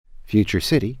Future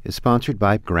City is sponsored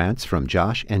by grants from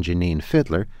Josh and Janine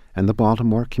Fiddler and the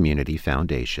Baltimore Community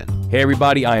Foundation. Hey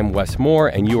everybody, I am Wes Moore,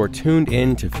 and you are tuned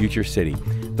in to Future City,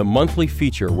 the monthly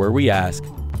feature where we ask,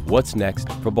 what's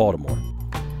next for Baltimore?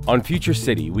 On Future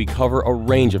City, we cover a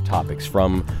range of topics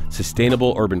from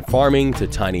sustainable urban farming to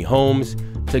tiny homes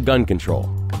to gun control.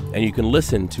 And you can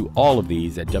listen to all of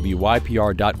these at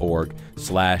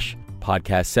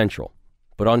wypr.org/Podcast Central.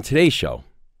 But on today's show,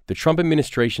 the Trump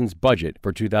administration's budget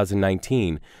for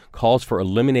 2019 calls for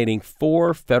eliminating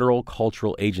 4 federal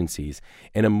cultural agencies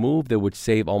in a move that would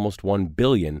save almost $1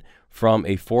 billion from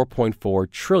a $4.4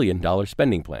 trillion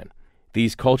spending plan.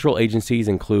 These cultural agencies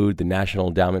include the National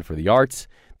Endowment for the Arts,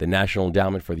 the National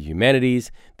Endowment for the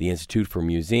Humanities, the Institute for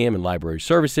Museum and Library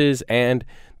Services, and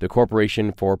the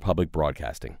Corporation for Public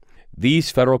Broadcasting.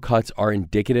 These federal cuts are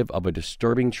indicative of a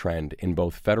disturbing trend in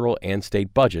both federal and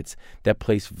state budgets that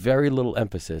place very little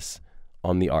emphasis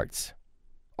on the arts.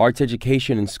 Arts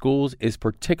education in schools is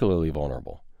particularly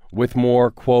vulnerable, with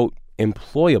more, quote,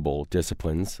 employable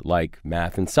disciplines like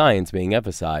math and science being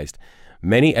emphasized.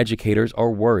 Many educators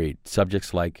are worried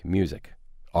subjects like music,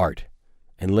 art,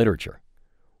 and literature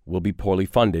will be poorly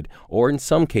funded or, in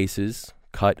some cases,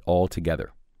 cut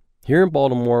altogether. Here in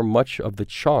Baltimore, much of the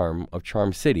charm of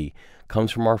Charm City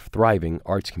comes from our thriving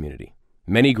arts community.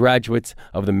 Many graduates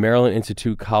of the Maryland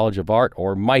Institute College of Art,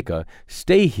 or MICA,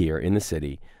 stay here in the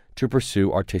city to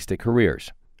pursue artistic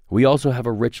careers. We also have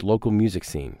a rich local music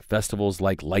scene, festivals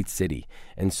like Light City,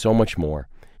 and so much more.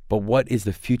 But what is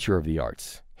the future of the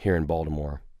arts here in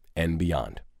Baltimore and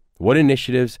beyond? What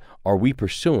initiatives are we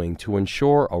pursuing to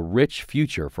ensure a rich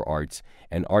future for arts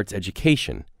and arts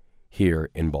education here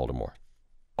in Baltimore?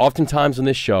 Oftentimes on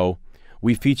this show,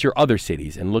 we feature other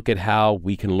cities and look at how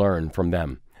we can learn from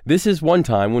them. This is one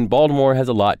time when Baltimore has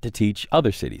a lot to teach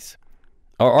other cities.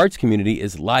 Our arts community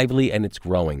is lively and it's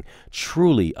growing,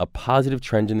 truly a positive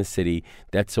trend in the city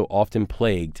that's so often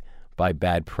plagued by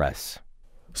bad press.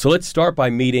 So let's start by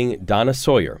meeting Donna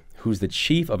Sawyer, who's the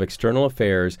Chief of External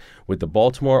Affairs with the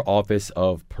Baltimore Office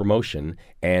of Promotion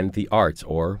and the Arts,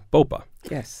 or BOPA.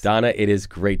 Yes. Donna, it is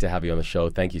great to have you on the show.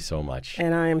 Thank you so much.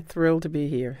 And I am thrilled to be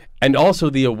here. And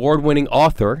also the award-winning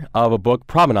author of a book,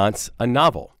 Provenance, a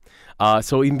novel.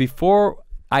 So even before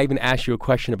I even ask you a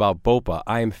question about BOPA,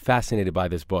 I am fascinated by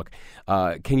this book.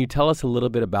 Can you tell us a little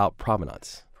bit about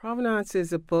Provenance? Provenance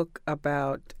is a book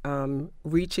about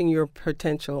reaching your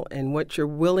potential and what you're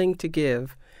willing to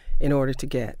give in order to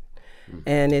get.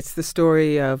 And it's the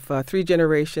story of 3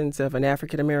 generations of an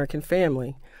African-American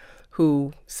family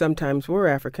who sometimes were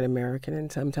African-American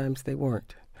and sometimes they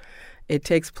weren't. It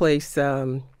takes place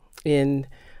in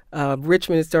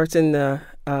Richmond. It starts in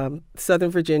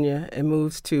Southern Virginia and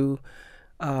moves to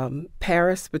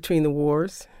Paris between the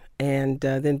wars and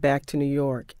then back to New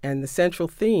York. And the central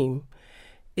theme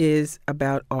is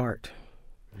about art.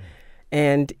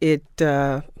 And it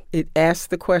asks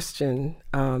the question,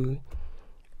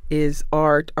 is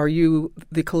art, are you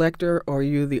the collector or are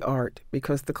you the art?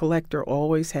 Because the collector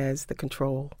always has the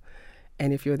control.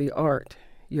 And if you're the art,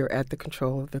 you're at the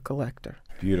control of the collector.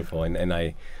 Beautiful. And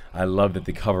I love that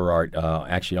the cover art,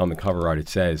 actually on the cover art, it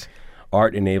says,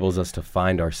 art enables us to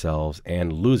find ourselves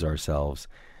and lose ourselves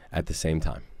at the same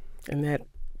time. And that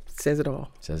says it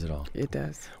all. Says it all. It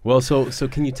does. Well, so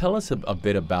can you tell us a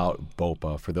bit about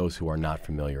BOPA for those who are not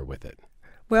familiar with it?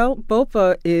 Well,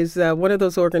 BOPA is one of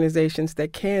those organizations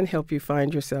that can help you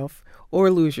find yourself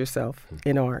or lose yourself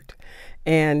in art.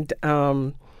 And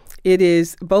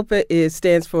BOPA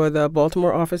stands for the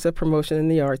Baltimore Office of Promotion in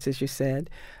the Arts, as you said.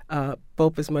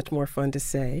 BOPA is much more fun to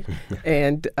say.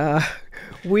 And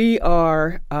we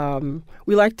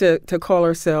like to call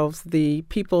ourselves the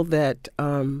people that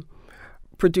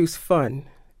produce fun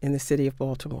in the city of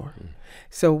Baltimore.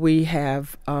 So we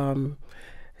have...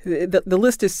 The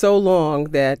list is so long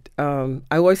that I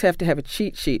always have to have a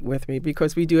cheat sheet with me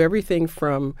because we do everything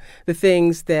from the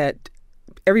things that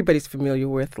everybody's familiar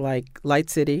with, like Light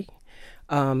City,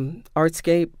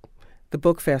 Artscape, the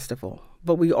Book Festival.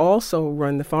 But we also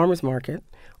run the Farmers Market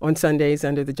on Sundays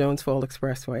under the Jones Fall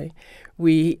Expressway.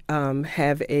 We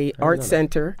have a art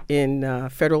center in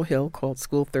Federal Hill called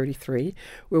School 33,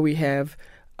 where we have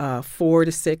 4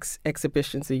 to 6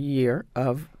 exhibitions a year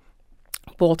of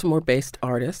Baltimore-based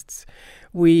artists.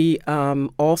 We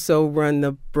also run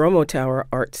the Bromo Tower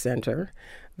Art Center,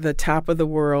 the Top of the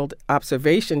World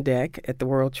Observation Deck at the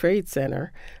World Trade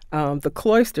Center, the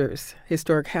Cloisters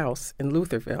Historic House in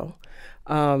Lutherville.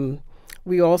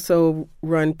 We also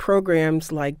run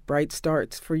programs like Bright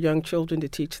Starts for young children to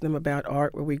teach them about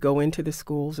art, where we go into the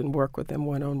schools and work with them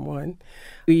one-on-one.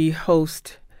 We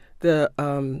host the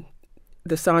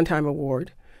Sondheim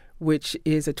Award, which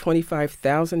is a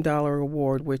 $25,000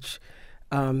 award, which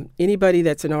anybody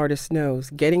that's an artist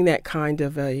knows getting that kind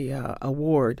of a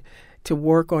award to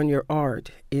work on your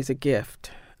art is a gift.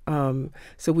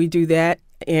 So we do that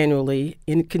annually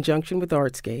in conjunction with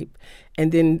Artscape.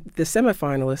 And then the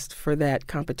semifinalists for that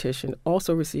competition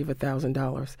also receive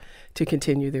 $1,000 to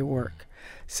continue their work.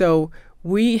 So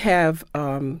we have,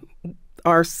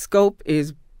 our scope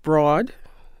is broad,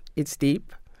 it's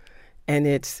deep, and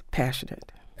it's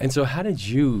passionate. And so how did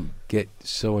you get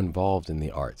so involved in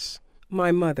the arts?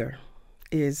 My mother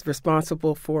is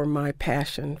responsible for my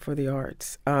passion for the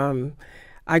arts.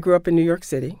 I grew up in New York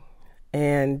City,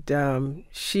 and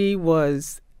she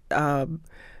was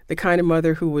the kind of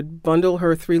mother who would bundle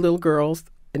her 3 little girls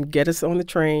and get us on the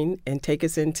train and take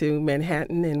us into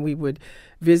Manhattan, and we would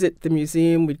visit the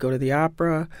museum, we'd go to the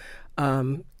opera,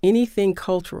 anything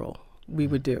cultural we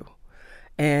would do.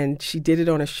 And she did it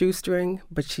on a shoestring,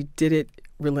 but she did it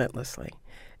relentlessly.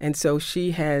 And so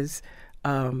she has,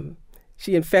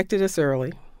 she infected us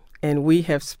early, and we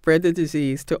have spread the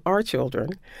disease to our children.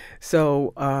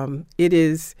 So it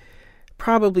is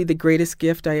probably the greatest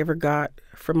gift I ever got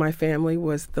from my family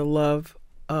was the love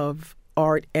of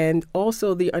art and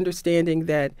also the understanding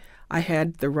that I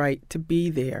had the right to be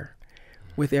there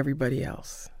with everybody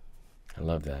else. I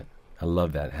love that. I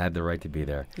love that. Had the right to be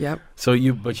there. Yep. So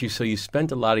you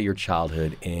spent a lot of your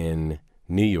childhood in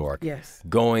New York. Yes.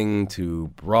 Going to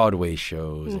Broadway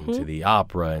shows and to the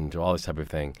opera and to all this type of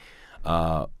thing.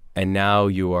 And now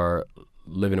you are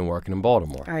living and working in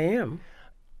Baltimore. I am.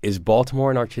 Is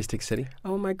Baltimore an artistic city?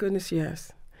 Oh my goodness,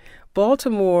 yes.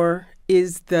 Baltimore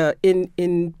is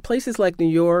in places like New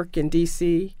York and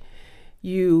DC,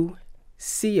 you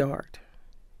see art.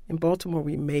 In Baltimore,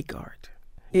 we make art.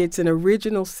 It's an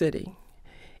original city.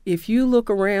 If you look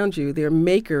around you, there are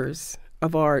makers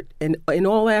of art in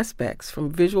all aspects,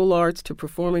 from visual arts to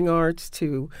performing arts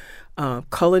to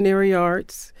culinary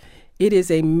arts. It is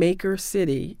a maker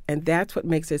city, and that's what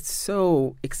makes it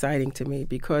so exciting to me,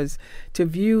 because to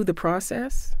view the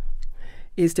process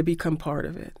is to become part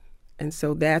of it. And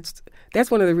so that's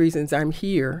one of the reasons I'm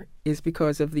here, is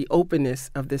because of the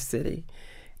openness of this city.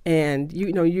 And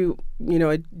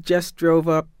I just drove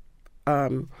up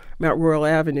Mount Royal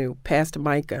Avenue past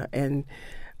Micah, and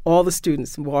all the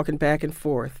students walking back and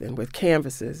forth and with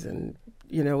canvases, and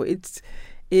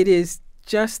it is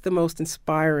just the most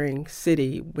inspiring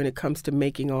city when it comes to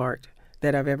making art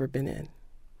that I've ever been in.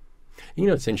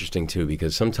 It's interesting too,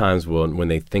 because sometimes when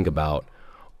they think about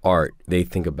art, they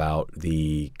think about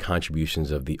the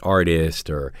contributions of the artist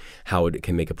or how it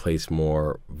can make a place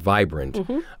more vibrant.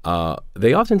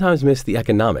 They oftentimes miss the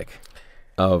economic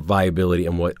viability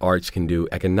and what arts can do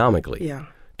economically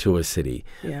to a city.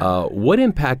 Yeah. What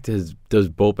impact does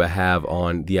BOPA have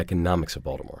on the economics of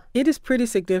Baltimore? It is pretty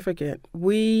significant.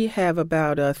 We have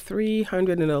about a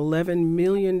 $311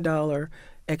 million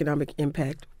economic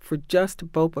impact for just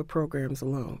BOPA programs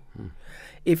alone.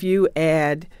 If you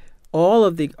add all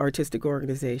of the artistic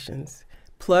organizations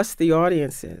plus the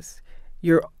audiences,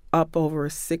 you're up over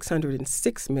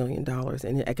 $606 million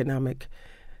in economic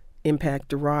impact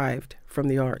derived from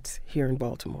the arts here in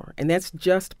Baltimore. And that's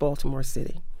just Baltimore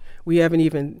City. We haven't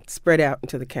even spread out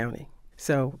into the county.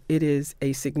 So it is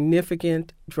a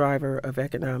significant driver of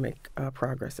economic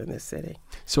progress in this city.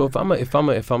 So if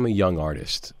I'm a young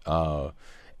artist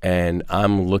and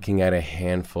I'm looking at a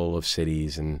handful of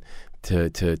cities and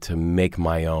to make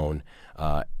my own,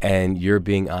 and you're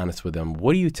being honest with them,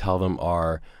 what do you tell them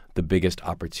are the biggest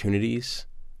opportunities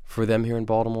for them here in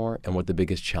Baltimore, and what the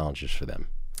biggest challenges for them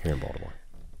here in Baltimore?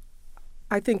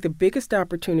 I think the biggest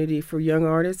opportunity for young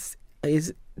artists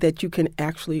is that you can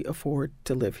actually afford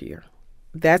to live here.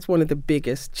 That's one of the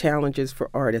biggest challenges for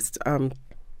artists.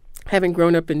 Having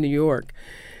grown up in New York,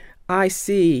 I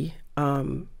see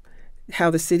how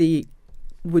the city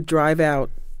would drive out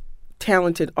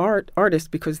talented artists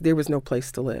because there was no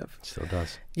place to live. Still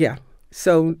does. Yeah.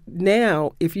 So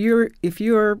now, if you're,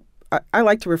 I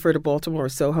like to refer to Baltimore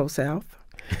as Soho South,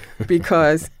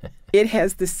 because it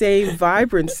has the same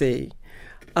vibrancy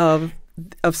of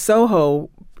Soho,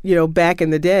 back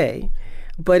in the day,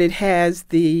 but it has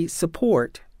the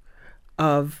support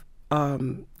of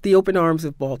the open arms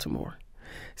of Baltimore.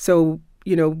 So,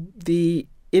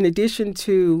 in addition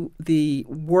to the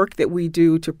work that we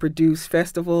do to produce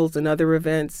festivals and other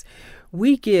events,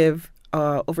 we give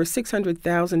over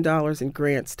 $600,000 in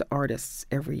grants to artists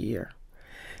every year.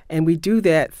 And we do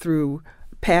that through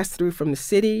pass-through from the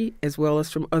city as well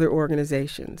as from other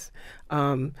organizations.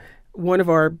 One of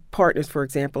our partners, for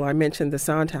example, I mentioned the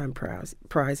Sondheim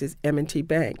Prize is M&T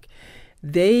Bank.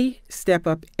 They step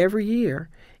up every year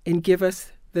and give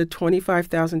us the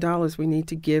 $25,000 we need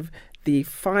to give the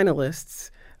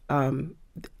finalists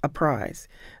a prize.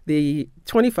 The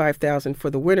 $25,000 for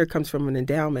the winner comes from an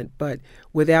endowment, but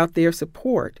without their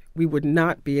support, we would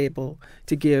not be able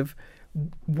to give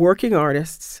working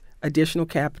artists additional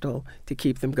capital to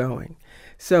keep them going.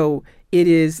 So it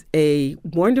is a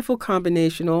wonderful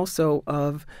combination also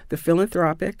of the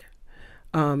philanthropic,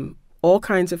 all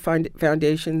kinds of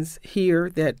foundations here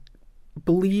that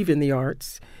believe in the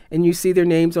arts, and you see their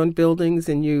names on buildings,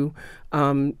 and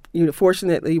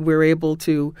fortunately we're able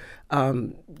to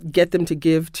get them to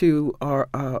give to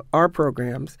our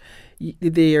programs.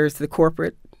 There's the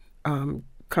corporate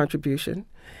contribution,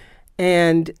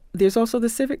 and there's also the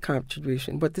civic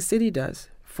contribution, what the city does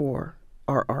for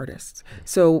our artists.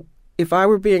 So if I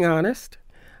were being honest,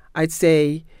 I'd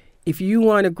say if you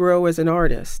want to grow as an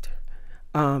artist,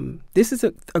 this is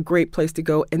a great place to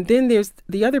go. And then there's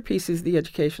the other piece is the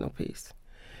educational piece.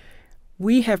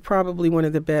 We have probably one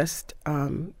of the best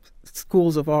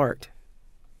schools of art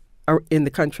in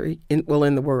the country, in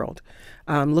the world.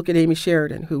 Look at Amy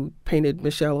Sheridan, who painted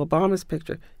Michelle Obama's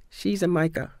picture. She's a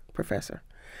MICA professor.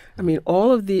 I mean,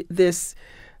 all of this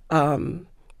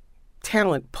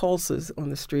talent pulses on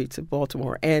the streets of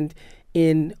Baltimore and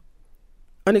in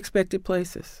unexpected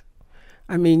places.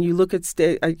 I mean, you look at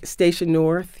Station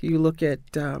North, you look at,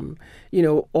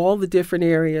 all the different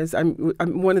areas. I'm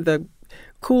one of the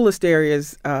coolest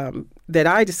areas that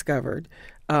I discovered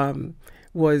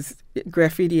was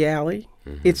Graffiti Alley.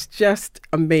 Mm-hmm. It's just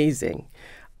amazing.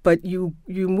 But you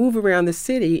move around the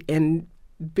city and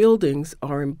buildings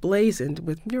are emblazoned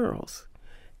with murals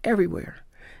everywhere.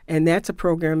 And that's a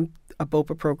program, a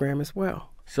BOPA program as well.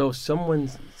 So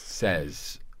someone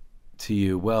says to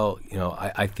you, well,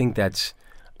 I think that's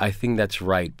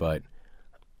right, but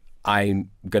I'm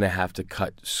going to have to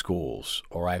cut schools,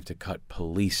 or I have to cut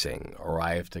policing, or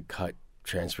I have to cut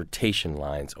transportation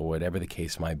lines, or whatever the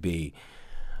case might be.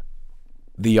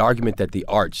 The argument that the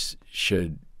arts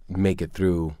should make it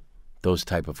through those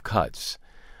type of cuts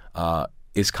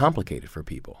is complicated for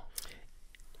people.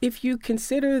 If you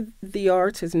consider the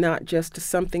arts as not just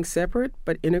something separate,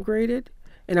 but integrated,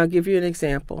 and I'll give you an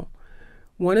example.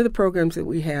 One of the programs that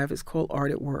we have is called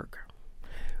Art at Work.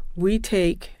 We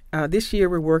take, this year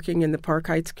we're working in the Park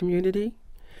Heights community,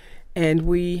 and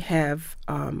we have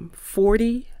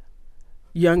 40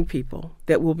 young people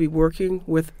that will be working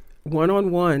with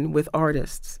one-on-one with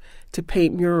artists to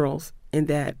paint murals in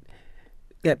that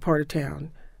part of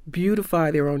town,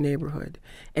 beautify their own neighborhood.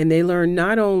 And they learn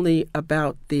not only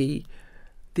about the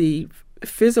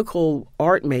physical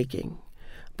art making,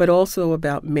 but also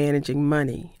about managing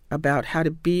money, about how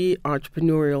to be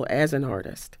entrepreneurial as an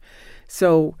artist.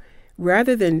 So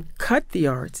rather than cut the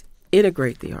arts,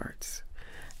 integrate the arts.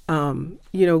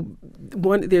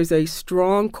 There's a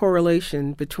strong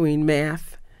correlation between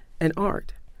math and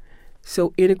art.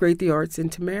 So integrate the arts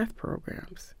into math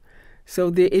programs. So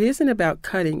it isn't about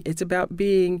cutting. It's about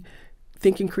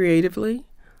thinking creatively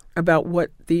about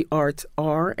what the arts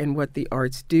are and what the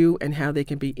arts do and how they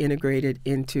can be integrated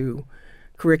into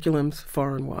curriculums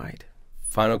far and wide.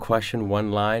 Final question,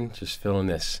 one line, just fill in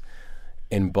this.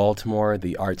 In Baltimore,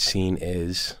 the art scene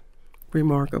is?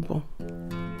 Remarkable.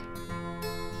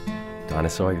 Donna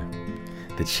Sawyer,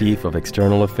 the Chief of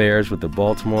External Affairs with the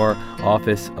Baltimore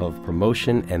Office of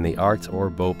Promotion and the Arts, or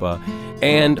BOPA,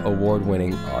 and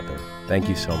award-winning author. Thank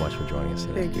you so much for joining us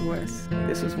today. Thank you, Wes.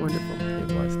 This was wonderful.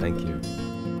 It was. Thank you.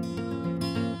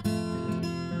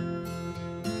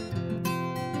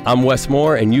 I'm Wes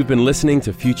Moore, and you've been listening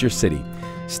to Future City.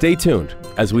 Stay tuned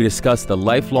as we discuss the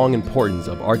lifelong importance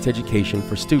of arts education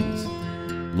for students.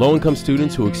 Low-income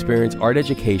students who experience art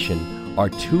education are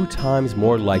 2 times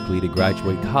more likely to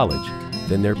graduate college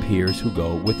than their peers who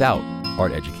go without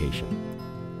art education,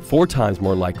 4 times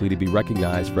more likely to be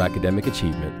recognized for academic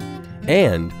achievement,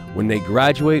 and when they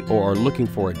graduate or are looking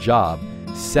for a job,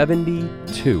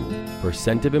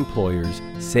 72% of employers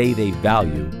say they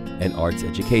value an arts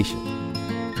education.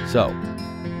 So,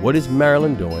 what is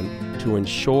Maryland doing to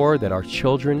ensure that our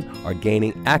children are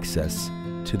gaining access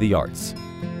to the arts?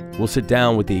 We'll sit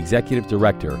down with the Executive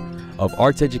Director of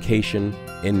Arts Education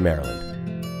in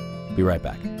Maryland. Be right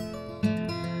back.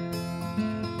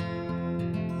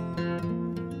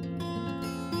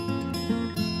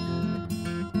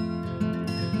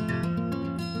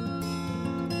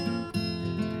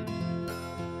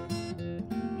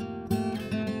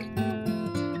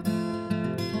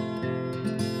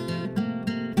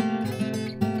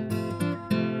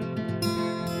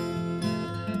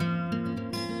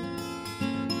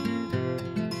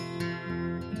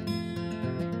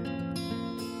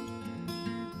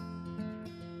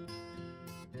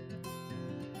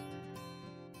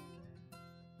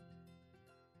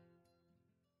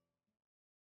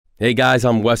 Hey guys,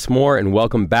 I'm Wes Moore, and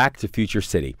welcome back to Future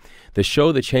City, the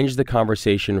show that changes the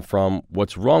conversation from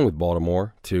what's wrong with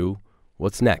Baltimore to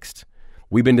what's next.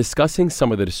 We've been discussing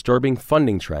some of the disturbing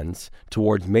funding trends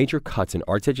towards major cuts in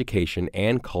arts education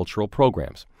and cultural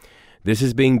programs. This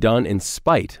is being done in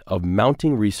spite of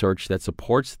mounting research that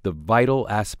supports the vital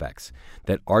aspects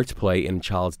that arts play in a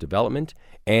child's development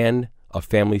and a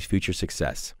family's future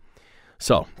success.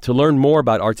 So, to learn more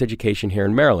about arts education here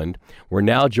in Maryland, we're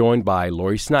now joined by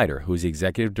Lori Snyder, who's the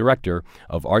Executive Director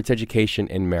of Arts Education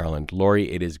in Maryland.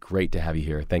 Lori, it is great to have you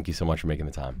here. Thank you so much for making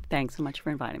the time. Thanks so much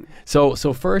for inviting me. So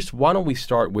first, why don't we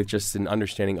start with just an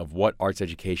understanding of what arts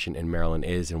education in Maryland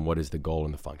is and what is the goal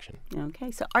and the function? Okay,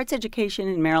 so Arts Education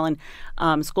in Maryland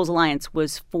Schools Alliance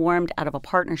was formed out of a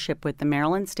partnership with the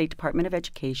Maryland State Department of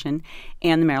Education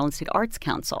and the Maryland State Arts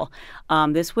Council.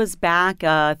 This was back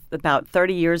about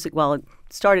 30 years ago. Well, it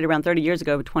started around 30 years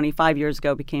ago, but 25 years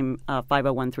ago became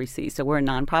 501(c). So we're a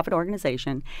nonprofit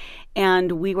organization.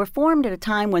 And we were formed at a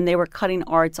time when they were cutting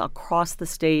arts across the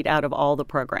state out of all the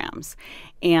programs.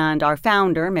 And our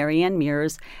founder, Mary Ann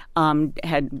Mears,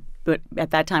 but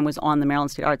at that time was on the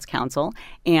Maryland State Arts Council,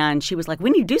 and she was like, we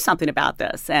need to do something about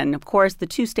this. And of course, the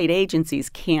two state agencies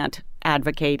can't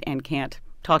advocate and can't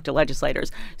talk to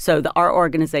legislators. So our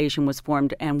organization was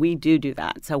formed, and we do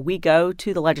that. So we go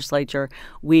to the legislature,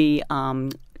 we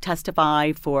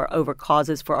testify over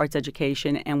causes for arts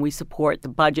education, and we support the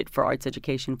budget for arts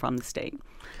education from the state.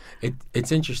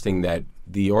 It's interesting that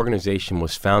the organization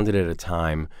was founded at a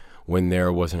time when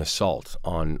there was an assault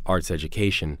on arts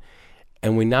education.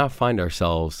 And we now find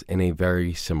ourselves in a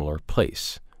very similar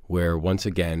place where, once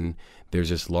again, there's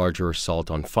this larger assault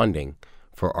on funding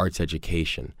for arts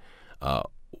education.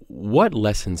 What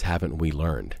lessons haven't we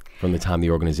learned from the time the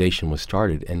organization was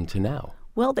started and to now?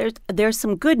 Well, there's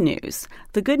some good news.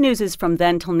 The good news is from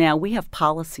then till now, we have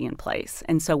policy in place.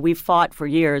 And so we've fought for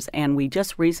years, and we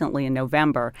just recently in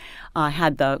November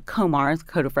had the COMAR,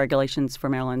 Code of Regulations for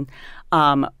Maryland,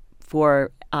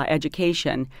 for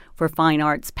education for fine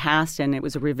arts passed, and it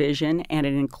was a revision, and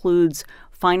it includes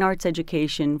fine arts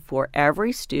education for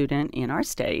every student in our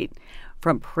state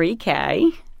from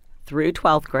pre-K through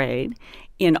 12th grade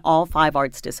in all 5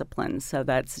 arts disciplines. So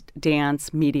that's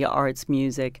dance, media arts,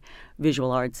 music,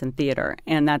 visual arts, and theater.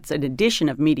 And that's an addition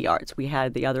of media arts. We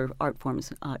had the other art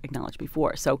forms acknowledged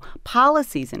before. So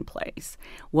policy's in place.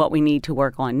 What we need to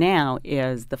work on now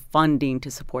is the funding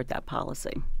to support that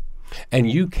policy.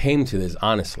 And you came to this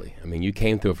honestly. I mean, you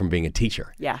came through it from being a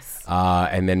teacher. Yes.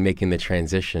 And then making the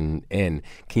transition in.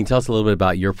 Can you tell us a little bit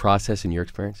about your process and your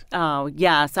experience? Oh,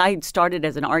 yes. I started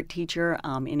as an art teacher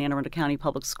in Anne Arundel County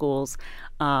Public Schools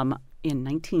in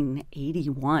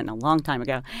 1981, a long time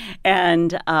ago.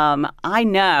 And I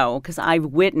know, because I've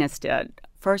witnessed it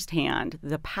firsthand,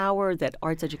 the power that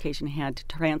arts education had to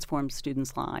transform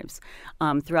students' lives.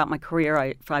 Throughout my career,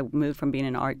 I moved from being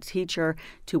an art teacher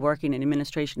to working in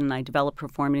administration, and I developed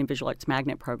performing and visual arts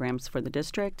magnet programs for the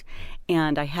district.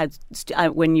 And I had,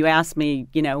 when you asked me,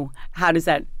 how does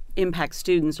that impact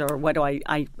students, or what do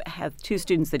I have 2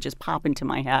 students that just pop into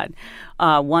my head.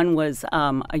 One was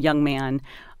a young man,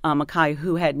 Makai,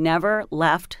 who had never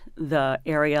left the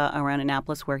area around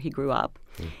Annapolis where he grew up.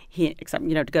 Except,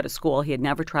 to go to school. He had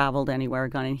never traveled anywhere,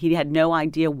 and he had no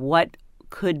idea what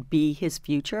could be his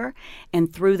future.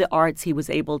 And through the arts, he was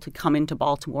able to come into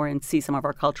Baltimore and see some of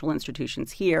our cultural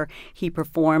institutions here. He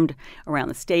performed around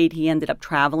the state. He ended up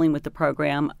traveling with the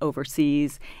program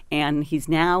overseas, and he's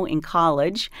now in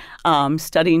college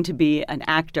studying to be an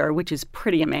actor, which is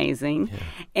pretty amazing. Yeah.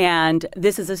 And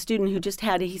this is a student who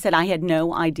he said, I had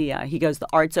no idea. He goes, the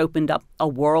arts opened up a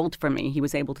world for me. He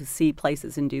was able to see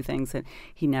places and do things that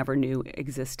he never knew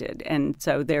existed. And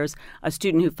so there's a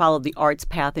student who followed the arts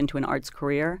path into an arts career.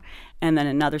 And then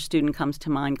another student comes to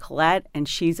mind, Colette, and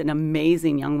she's an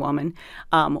amazing young woman,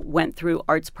 went through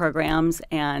arts programs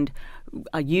and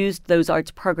used those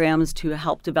arts programs to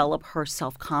help develop her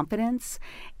self-confidence.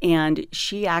 And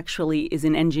she actually is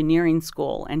in engineering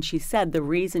school. And she said the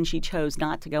reason she chose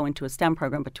not to go into a STEM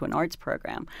program but to an arts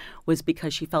program was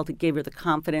because she felt it gave her the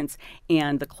confidence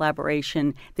and the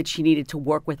collaboration that she needed to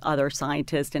work with other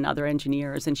scientists and other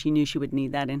engineers. And she knew she would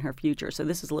need that in her future. So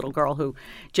this is a little girl who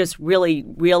just really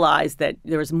realized that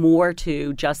there was more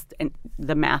to just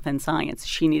the math and science.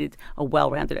 She needed a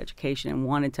well-rounded education and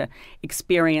wanted to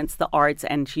experience the arts,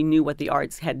 and she knew what the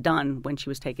arts had done when she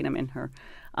was taking them in her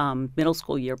middle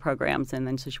school year programs, and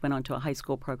then so she went on to a high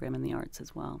school program in the arts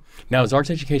as well. Now, is arts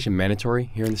education mandatory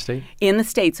here in the state? In the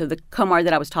state, so the COMAR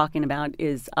that I was talking about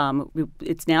is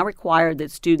it's now required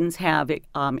that students have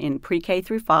in pre-K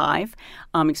through 5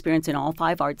 experience in all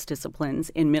 5 arts disciplines.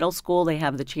 In middle school, they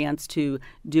have the chance to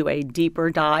do a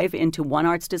deeper dive into one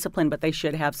arts discipline, but they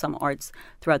should have some arts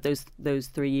throughout those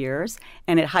 3 years.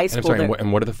 And at high school,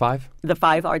 and what are the 5? The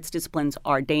 5 arts disciplines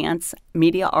are dance,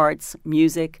 media arts,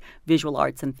 music, visual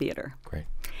arts, and theater. Great.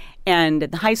 And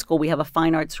at the high school, we have a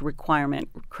fine arts requirement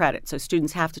credit. So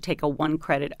students have to take a 1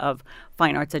 credit of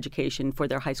fine arts education for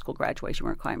their high school graduation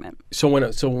requirement. So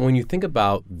when you think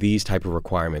about these type of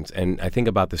requirements, and I think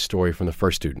about the story from the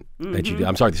first student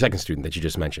the second student that you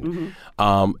just mentioned,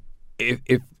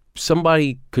 if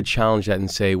somebody could challenge that and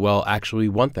say, well, actually, we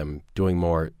want them doing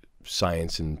more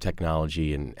science and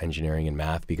technology and engineering and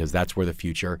math because that's where the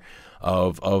future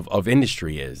of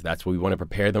industry is. That's what we want to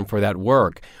prepare them for that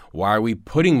work. Why are we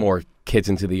putting more kids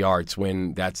into the arts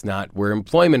when that's not where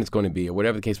employment is going to be or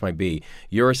whatever the case might be?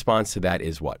 Your response to that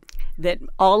is what? That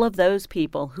all of those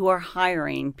people who are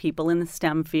hiring people in the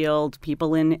STEM field,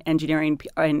 people in engineering,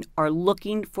 and are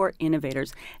looking for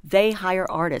innovators, they hire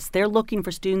artists. They're looking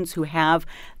for students who have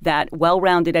that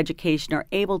well-rounded education, are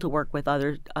able to work with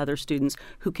other students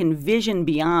who can vision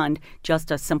beyond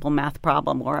just a simple math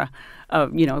problem or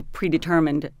a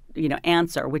predetermined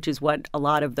answer, which is what a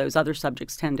lot of those other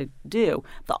subjects tend to do.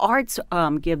 The arts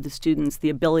give the students the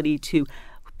ability to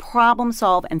problem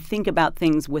solve and think about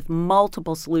things with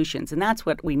multiple solutions. And that's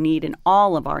what we need in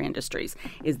all of our industries,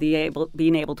 is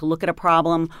being able to look at a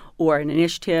problem or an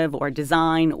initiative or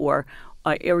design or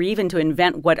even to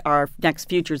invent what our next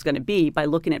future is going to be by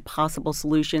looking at possible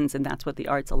solutions. And that's what the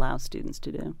arts allows students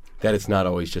to do. That it's not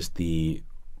always just the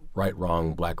right,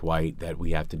 wrong, black, white, that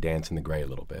we have to dance in the gray a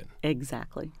little bit.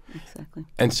 Exactly.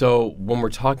 And so when we're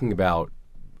talking about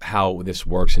how this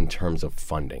works in terms of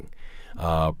funding,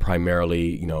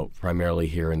 primarily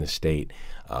here in the state,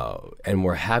 and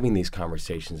we're having these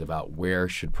conversations about where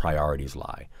should priorities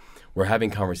lie. We're having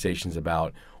conversations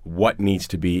about what needs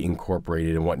to be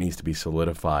incorporated and what needs to be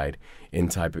solidified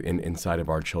inside of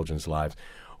our children's lives.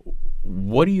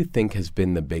 What do you think has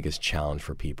been the biggest challenge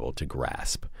for people to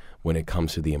grasp when it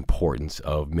comes to the importance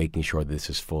of making sure this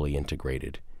is fully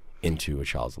integrated into a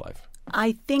child's life?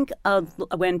 I think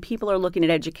when people are looking at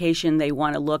education, they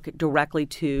want to look directly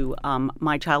to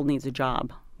my child needs a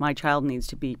job. My child needs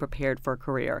to be prepared for a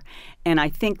career. And I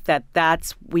think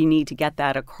we need to get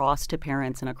that across to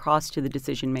parents and across to the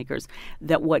decision makers,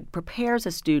 that what prepares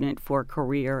a student for a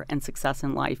career and success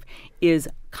in life is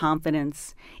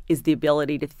confidence, is the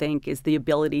ability to think, is the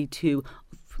ability to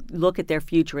look at their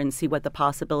future and see what the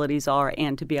possibilities are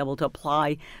and to be able to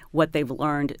apply what they've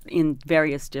learned in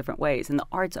various different ways. And the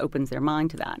arts opens their mind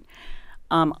to that.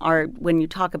 When you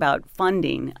talk about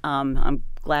funding, I'm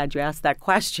glad you asked that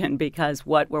question, because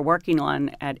what we're working on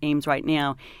at Ames right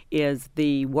now is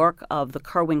the work of the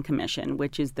Kirwan Commission,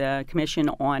 which is the Commission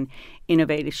on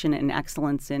Innovation and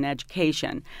Excellence in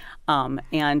Education.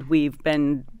 And we've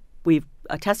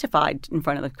testified in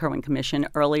front of the Kirwan Commission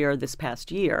earlier this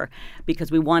past year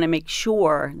because we want to make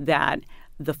sure that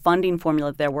the funding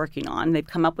formula that they're working on, they've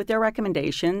come up with their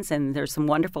recommendations, and there's some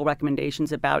wonderful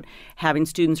recommendations about having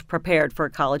students prepared for a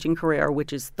college and career,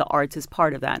 which is the arts is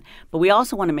part of that. But we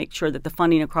also want to make sure that the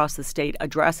funding across the state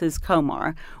addresses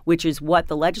COMAR, which is what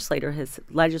the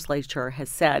legislature has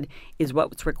said is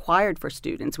what's required for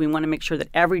students. We want to make sure that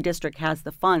every district has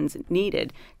the funds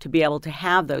needed to be able to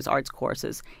have those arts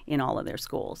courses in all of their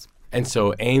schools. And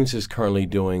so Ames is currently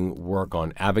doing work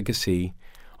on advocacy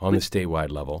on the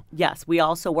statewide level. Yes. We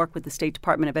also work with the State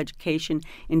Department of Education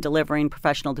in delivering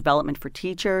professional development for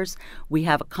teachers. We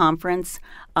have a conference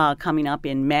coming up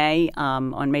in May,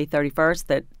 on May 31st,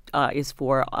 that is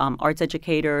for arts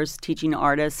educators, teaching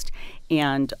artists,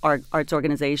 and arts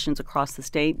organizations across the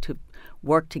state to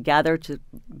work together to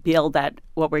build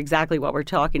what we're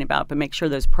talking about, but make sure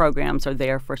those programs are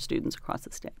there for students across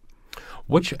the state.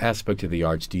 Which aspect of the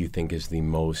arts do you think is the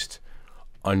most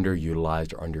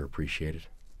underutilized or underappreciated?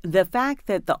 The fact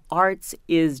that the arts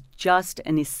is just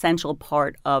an essential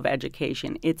part of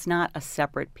education. It's not a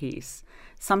separate piece.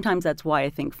 Sometimes that's why I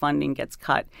think funding gets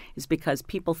cut, is because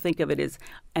people think of it as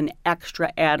an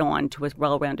extra add-on to a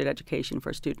well-rounded education for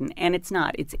a student, and it's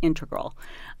not. It's integral.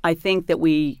 I think that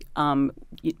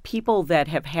people that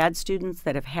have had students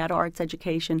that have had arts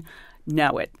education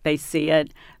know it. They see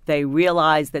it. They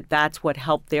realize that that's what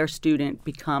helped their student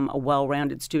become a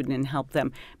well-rounded student and help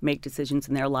them make decisions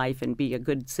in their life and be a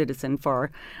good citizen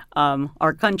for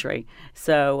our country.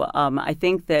 So I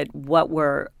think that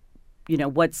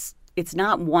what's it's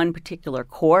not one particular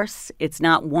course. It's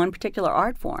not one particular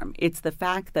art form. It's the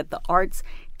fact that the arts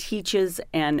teaches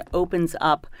and opens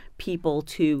up people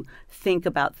to think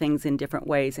about things in different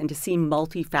ways and to see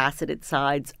multifaceted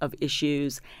sides of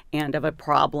issues and of a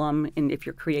problem. And if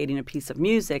you're creating a piece of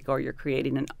music, or you're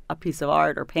creating a piece of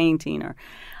art or painting,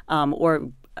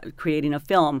 or creating a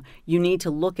film, you need to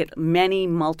look at many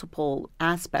multiple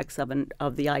aspects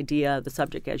of the idea, the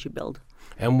subject as you build.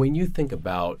 And when you think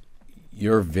about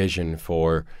your vision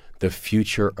for the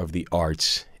future of the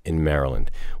arts in Maryland,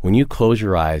 when you close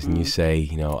your eyes and you say,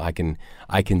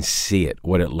 I can see it,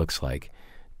 what it looks like,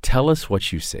 tell us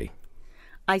what you see.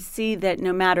 I see that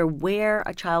no matter where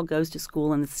a child goes to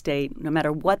school in the state, no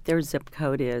matter what their zip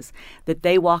code is, that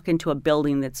they walk into a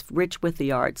building that's rich with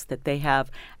the arts, that they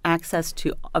have access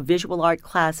to a visual art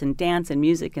class and dance and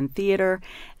music and theater.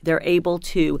 They're able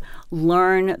to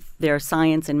learn their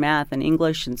science and math and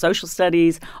English and social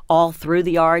studies all through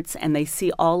the arts, and they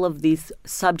see all of these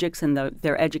subjects in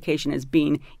their education as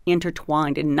being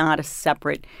intertwined and not as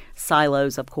separate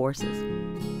silos of courses.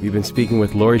 We've been speaking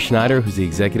with Lori Schneider, who's the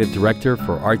Executive Director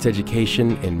for Arts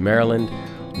Education in Maryland.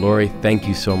 Lori, thank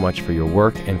you so much for your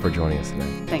work and for joining us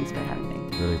today. Thanks for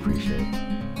having me. Really appreciate it.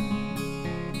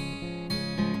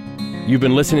 You've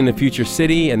been listening to Future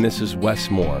City, and this is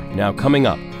Wes Moore. Now, coming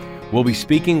up, we'll be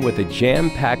speaking with a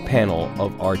jam-packed panel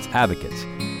of arts advocates,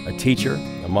 a teacher,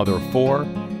 a mother of four,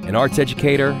 an arts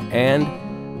educator,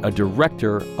 and a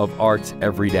director of Arts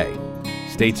Every Day.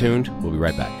 Stay tuned. We'll be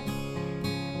right back.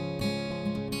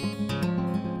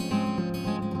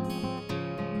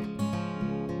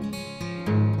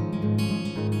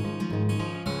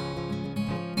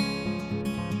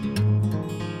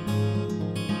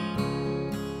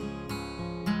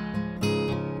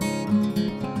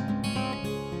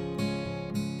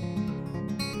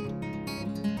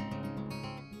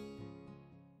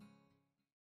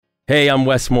 Hey, I'm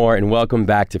Wes Moore, and welcome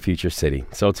back to Future City.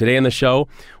 So today on the show,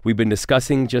 we've been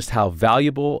discussing just how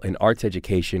valuable an arts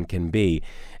education can be,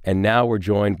 and now we're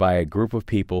joined by a group of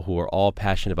people who are all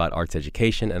passionate about arts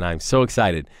education, and I'm so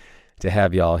excited to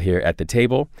have y'all here at the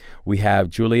table. We have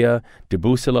Julia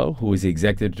DeBusolo, who is the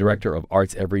Executive Director of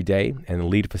Arts Every Day and the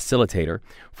lead facilitator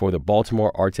for the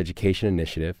Baltimore Arts Education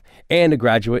Initiative, and a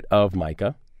graduate of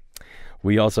MICA.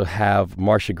 We also have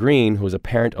Marcia Green, who is a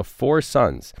parent of 4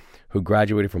 sons who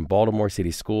graduated from Baltimore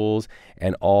City Schools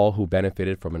and all who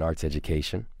benefited from an arts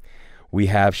education. We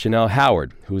have Chanel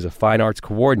Howard, who is a fine arts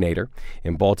coordinator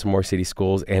in Baltimore City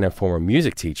Schools and a former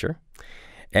music teacher.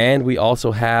 And we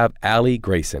also have Allie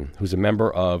Grayson, who's a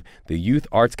member of the Youth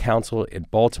Arts Council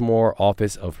at Baltimore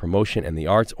Office of Promotion and the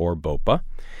Arts, or BOPA,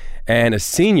 and a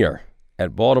senior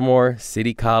at Baltimore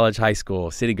City College High School,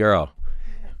 city girl,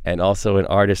 and also an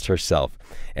artist herself.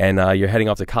 And you're heading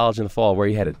off to college in the fall. Where are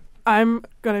you headed? I'm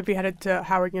going to be headed to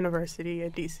Howard University in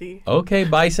D.C. Okay,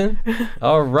 Bison.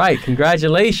 All right.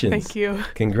 Congratulations. Thank you.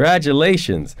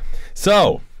 Congratulations.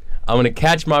 So I'm going to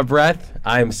catch my breath.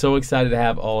 I am so excited to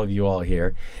have all of you all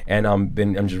here. And I'm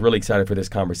just really excited for this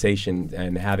conversation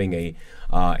and having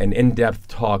an in-depth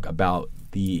talk about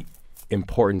the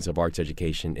importance of arts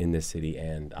education in this city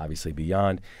and obviously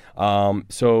beyond.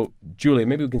 So, Julia,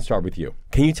 maybe we can start with you.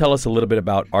 Can you tell us a little bit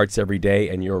about Arts Every Day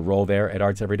and your role there at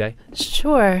Arts Every Day?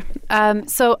 Sure.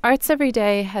 So Arts Every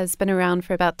Day has been around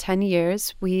for about 10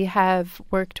 years. We have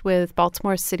worked with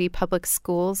Baltimore City Public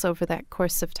Schools over that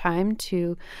course of time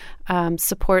to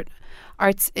support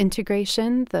arts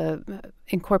integration, the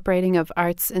incorporating of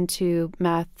arts into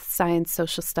math, science,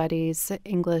 social studies,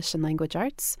 English, and language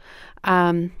arts.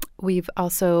 We've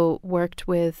also worked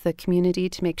with the community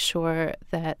to make sure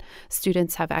that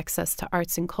students have access to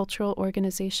arts and cultural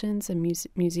organizations and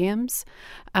museums.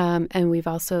 And we've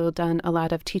also done a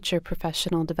lot of teacher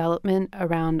professional development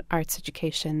around arts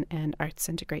education and arts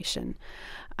integration.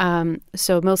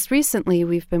 So most recently,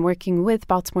 we've been working with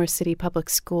Baltimore City Public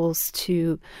Schools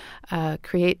to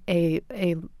create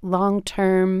a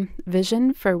long-term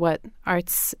vision for what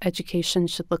arts education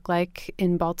should look like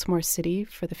in Baltimore City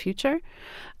for the future.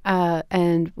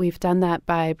 And we've done that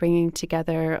by bringing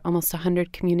together almost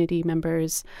 100 community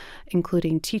members,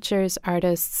 including teachers,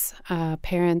 artists,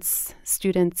 parents,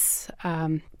 students,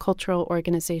 cultural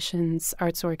organizations,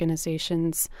 arts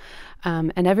organizations,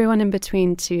 and everyone in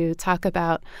between to talk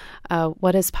about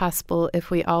what is possible if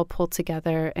we all pull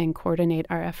together and coordinate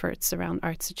our efforts around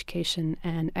arts education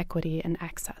and equity and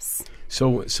access.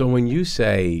 So when you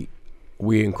say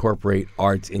we incorporate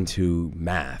arts into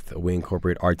math, we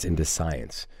incorporate arts into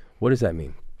science, what does that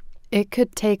mean? It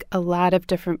could take a lot of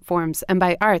different forms. And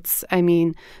by arts, I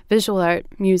mean visual art,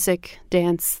 music,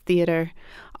 dance, theater,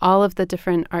 all of the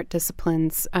different art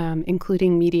disciplines,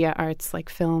 including media arts like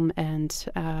film and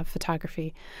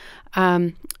photography.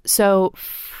 So,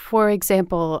 for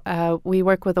example, we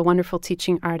work with a wonderful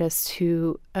teaching artist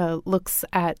who looks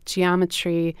at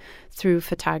geometry through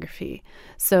photography.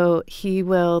 So he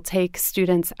will take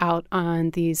students out on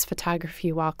these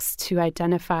photography walks to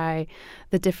identify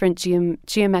the different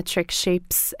geometric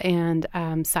shapes and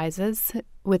sizes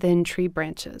within tree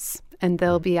branches. And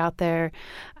they'll be out there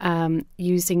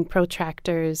using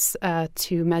protractors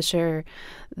to measure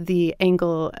the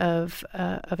angle of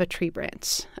a tree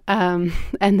branch, and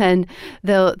then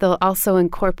they'll also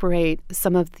incorporate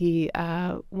some of the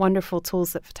wonderful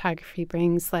tools that photography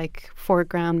brings, like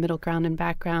foreground, middle ground, and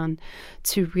background,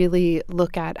 to really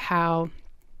look at how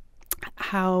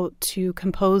to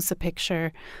compose a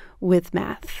picture with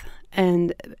math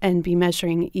and be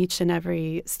measuring each and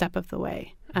every step of the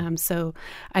way. So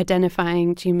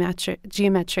identifying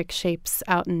geometric shapes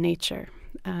out in nature,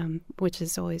 which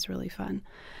is always really fun.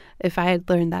 If I had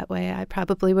learned that way, I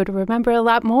probably would remember a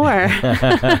lot more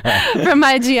from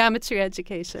my geometry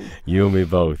education. You and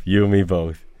me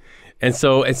both. And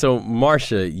so,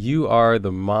 Marcia, you are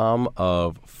the mom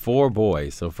of 4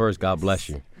 boys. So first, God bless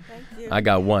you. Thank you. I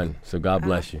got 1, so God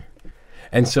bless you.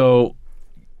 And so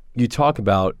you talk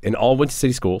about, and all went to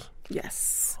city schools.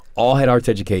 Yes. All had arts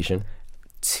education.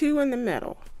 2 in the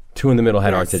middle. 2 in the middle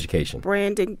had Yes. arts education.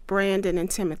 Brandon and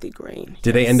Timothy Green.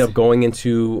 Did they end up going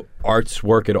into arts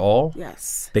work at all?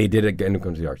 Yes. They did end up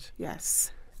going to the arts.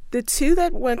 Yes. The 2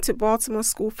 that went to Baltimore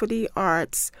School for the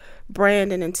Arts,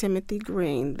 Brandon and Timothy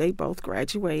Green, they both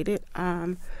graduated.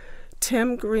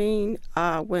 Tim Green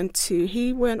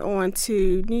went on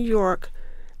to New York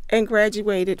and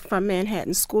graduated from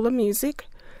Manhattan School of Music.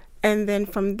 And then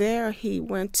from there, he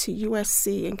went to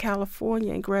USC in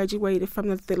California and graduated from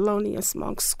the Thelonious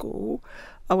Monk School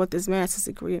with his master's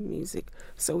degree in music.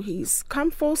 So he's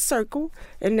come full circle,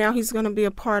 and now he's going to be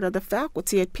a part of the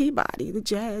faculty at Peabody, the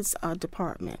jazz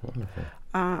department. Wonderful.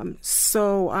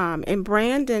 And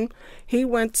Brandon,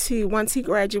 once he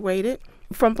graduated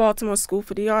from Baltimore School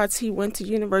for the Arts, he went to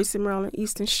University of Maryland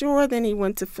Eastern Shore, then he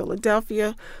went to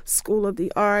Philadelphia School of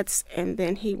the Arts, and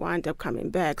then he wound up coming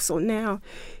back. So now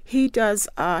he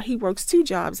works 2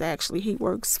 jobs actually. He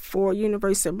works for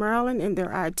University of Maryland in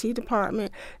their IT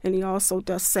department, and he also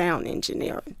does sound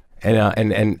engineering.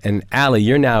 And Allie,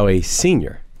 you're now a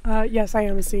senior. Yes, I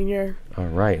am a senior. All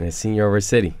right, and a senior over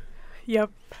City. Yep.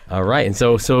 All right, and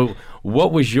so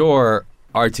what was your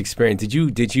arts experience?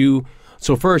 Did you?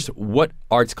 So first, what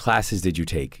arts classes did you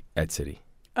take at City?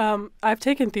 I've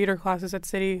taken theater classes at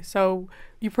City, so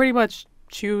you pretty much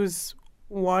choose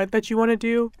one that you want to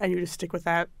do, and you just stick with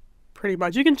that. Pretty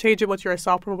much, you can change it once you're a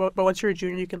sophomore, but once you're a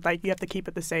junior, you have to keep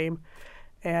it the same.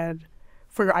 And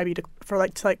for your IB,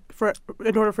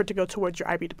 in order for it to go towards your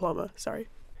IB diploma. Sorry.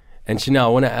 And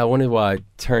Chanel, I want to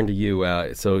turn to you.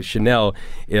 So Chanel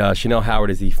Howard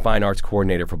is the Fine Arts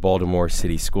Coordinator for Baltimore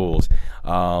City Schools.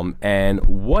 And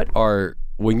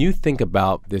when you think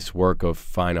about this work of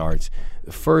fine arts,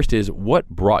 first is what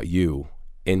brought you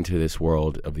into this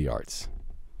world of the arts?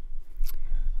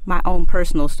 My own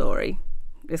personal story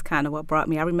is kind of what brought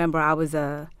me. I remember I was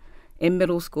in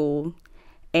middle school,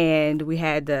 and we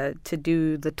had to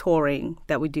do the touring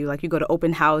that we do. Like, you go to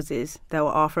open houses that were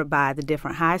offered by the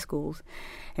different high schools.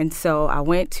 And so I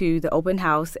went to the open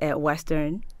house at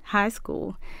Western High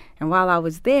School. And while I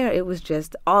was there, it was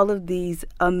just all of these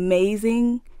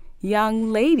amazing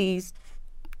young ladies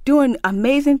doing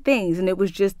amazing things. And it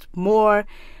was just more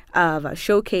of a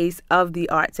showcase of the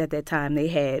arts at that time. They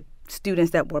had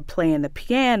students that were playing the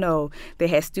piano. They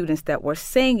had students that were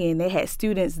singing. They had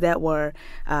students that were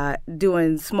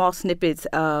doing small snippets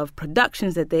of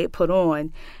productions that they put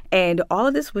on. And all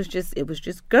of this was just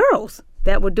girls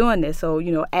that were doing this. So,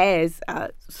 as a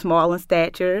small in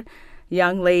stature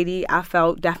young lady, I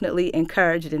felt definitely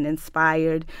encouraged and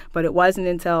inspired. But it wasn't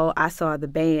until I saw the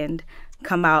band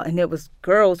come out, and it was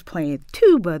girls playing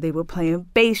tuba, they were playing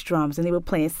bass drums, and they were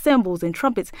playing cymbals and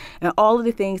trumpets, and all of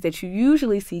the things that you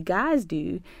usually see guys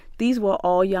do. These were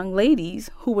all young ladies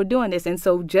who were doing this. And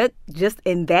so just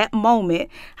in that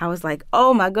moment, I was like,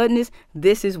 oh my goodness,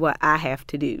 this is what I have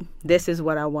to do. This is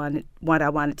what I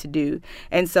wanted to do.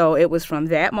 And so it was from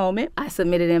that moment I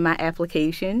submitted in my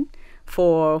application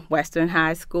for Western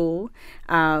High School.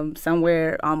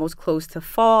 Somewhere almost close to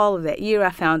fall of that year, I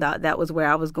found out that was where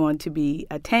I was going to be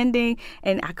attending,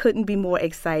 and I couldn't be more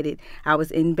excited. I was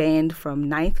in band from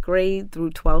 9th grade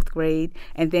through 12th grade,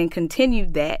 and then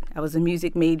continued that. I was a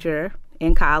music major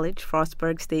in college,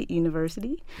 Frostburg State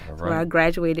University, where I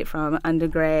graduated from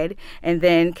undergrad, and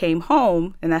then came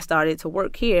home and I started to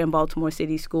work here in Baltimore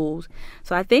City Schools.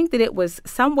 So I think that it was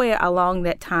somewhere along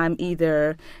that time,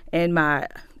 either in my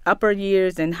upper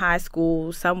years in high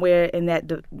school, somewhere in that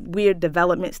weird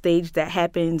development stage that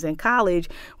happens in college,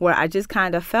 where I just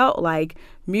kind of felt like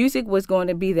music was going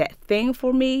to be that thing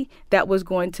for me that was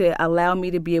going to allow me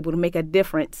to be able to make a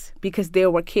difference, because there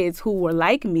were kids who were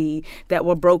like me that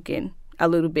were broken a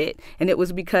little bit. And it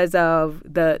was because of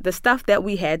the stuff that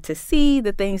we had to see,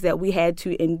 the things that we had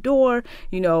to endure.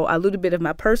 You know, a little bit of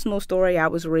my personal story. I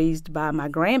was raised by my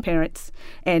grandparents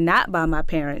and not by my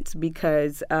parents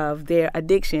because of their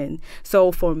addiction.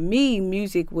 So for me,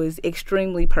 music was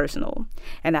extremely personal.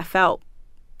 And I felt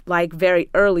like very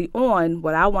early on,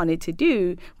 what I wanted to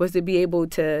do was to be able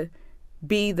to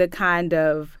be the kind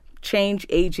of change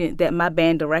agent that my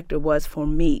band director was for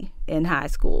me in high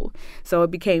school. So it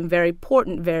became very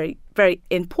important very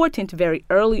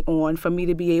early on for me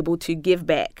to be able to give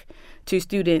back to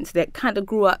students that kind of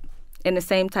grew up in the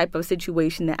same type of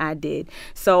situation that I did.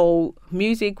 So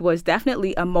music was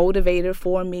definitely a motivator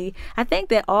for me. I think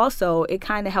that also it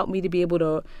kind of helped me to be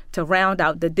able to round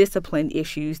out the discipline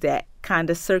issues that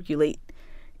kind of circulate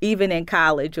even in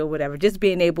college or whatever, just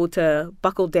being able to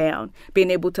buckle down, being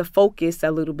able to focus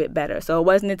a little bit better. So it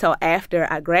wasn't until after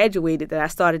I graduated that I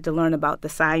started to learn about the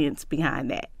science behind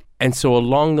that. And so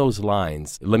along those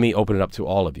lines, let me open it up to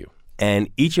all of you. And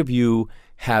each of you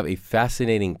have a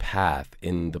fascinating path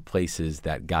in the places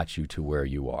that got you to where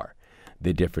you are.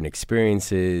 The different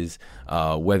experiences,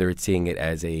 whether it's seeing it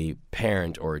as a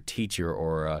parent or a teacher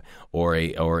or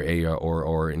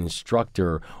an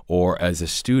instructor or as a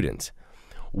student.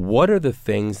 What are the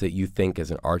things that you think as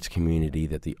an arts community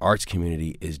that the arts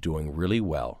community is doing really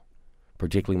well,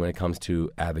 particularly when it comes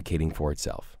to advocating for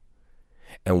itself?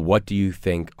 And what do you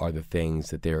think are the things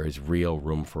that there is real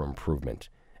room for improvement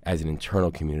as an internal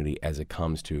community as it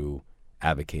comes to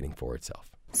advocating for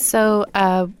itself? So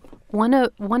one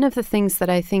of the things that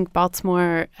I think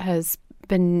Baltimore has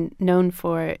been known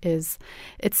for is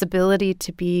its ability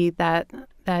to be that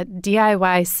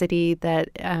DIY city that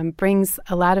brings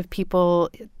a lot of people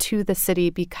to the city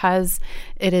because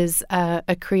it is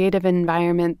a creative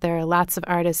environment. There are lots of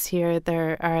artists here.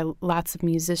 There are lots of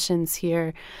musicians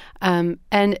here, and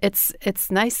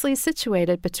it's nicely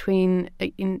situated between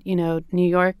New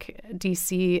York,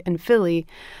 DC, and Philly.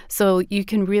 So you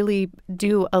can really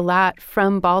do a lot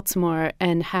from Baltimore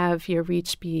and have your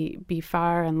reach be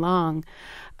far and long.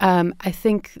 I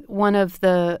think one of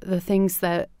the things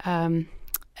that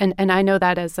And I know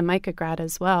that as a MICA grad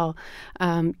as well,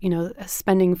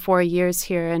 spending 4 years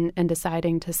here and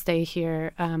deciding to stay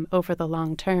here over the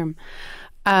long term.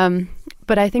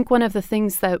 But I think one of the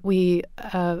things that we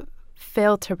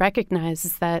fail to recognize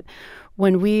is that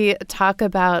when we talk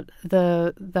about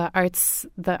the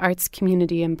arts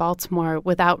community in Baltimore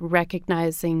without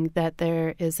recognizing that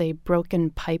there is a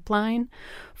broken pipeline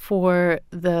for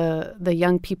the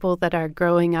young people that are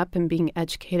growing up and being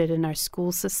educated in our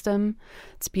school system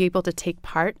to be able to take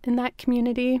part in that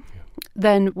community,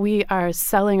 then we are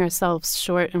selling ourselves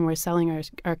short and we're selling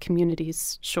our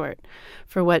communities short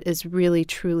for what is really,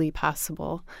 truly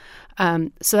possible.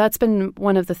 So that's been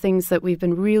one of the things that we've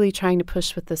been really trying to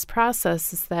push with this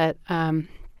process is that,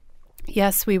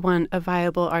 yes, we want a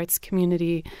viable arts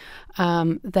community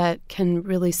that can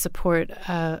really support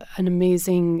an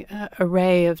amazing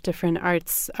array of different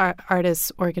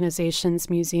artists, organizations,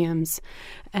 museums,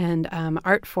 and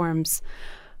art forms.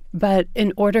 But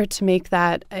in order to make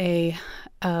that a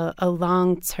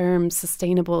long-term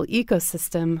sustainable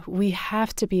ecosystem, we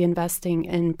have to be investing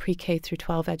in pre-K through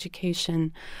 12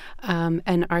 education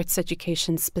and arts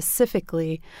education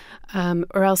specifically,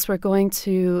 or else we're going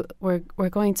to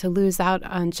lose out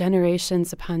on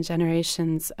generations upon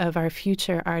generations of our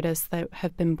future artists that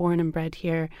have been born and bred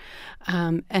here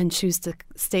and choose to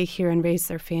stay here and raise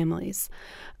their families.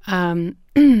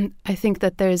 I think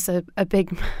that there's a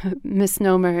big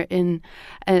misnomer and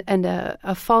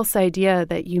a false idea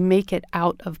that you make it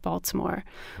out of Baltimore.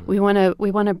 We want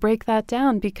to break that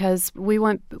down because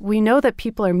we know that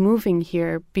people are moving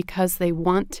here because they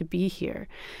want to be here.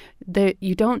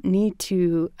 You don't need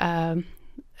to.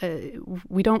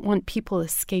 We don't want people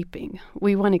escaping.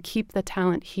 We want to keep the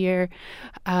talent here.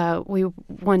 We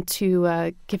want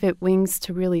to give it wings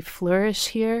to really flourish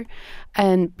here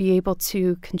and be able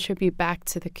to contribute back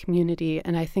to the community.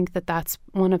 And I think that that's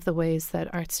one of the ways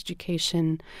that arts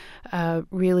education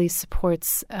really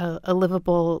supports a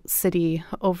livable city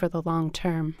over the long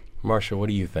term. Marsha, what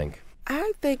do you think?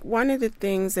 I think one of the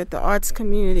things that the arts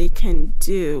community can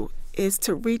do is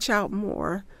to reach out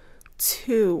more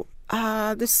to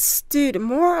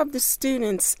more of the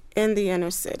students in the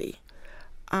inner city.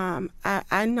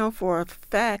 I know for a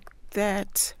fact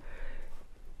that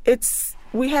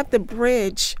we have to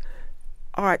bridge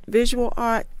art, visual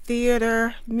art,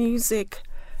 theater, music,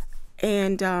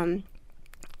 and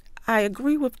I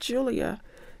agree with Julia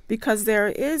because there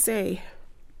is a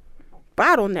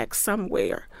bottleneck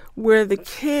somewhere where the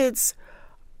kids,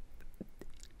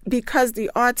 because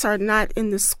the arts are not in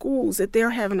the schools, that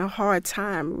they're having a hard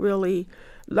time really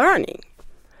learning.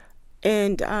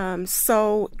 And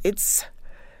so it's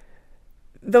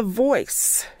the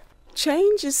voice.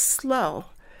 Change is slow.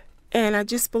 And I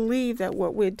just believe that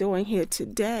what we're doing here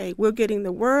today, we're getting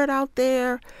the word out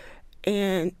there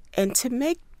and to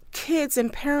make kids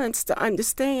and parents to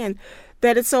understand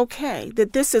that it's okay,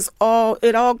 that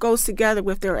it all goes together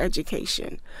with their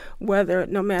education,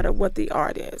 no matter what the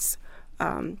art is,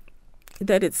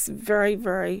 that it's very,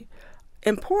 very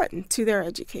important to their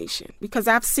education. Because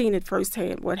I've seen it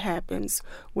firsthand what happens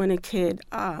when a kid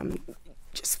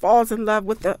just falls in love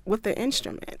with the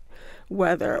instrument,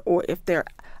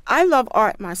 I love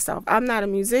art myself. I'm not a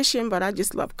musician, but I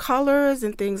just love colors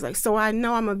and things so I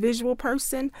know I'm a visual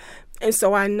person, and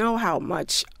so I know how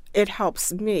much it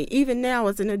helps me. Even now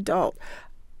as an adult,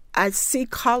 I see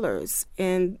colors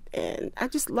and I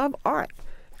just love art.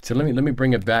 So let me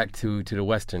bring it back to the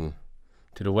Western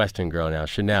girl now,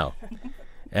 Chanel,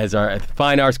 as our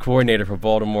fine arts coordinator for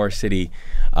Baltimore City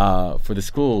for the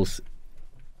schools.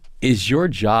 Is your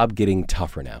job getting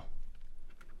tougher now?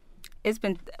 It's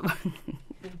been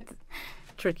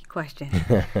tricky question.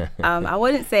 I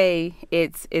wouldn't say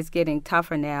it's getting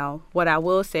tougher now. What I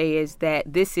will say is that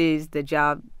this is the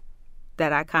job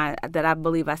that I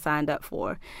believe I signed up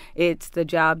for. It's the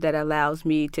job that allows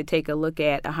me to take a look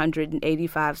at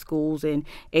 185 schools and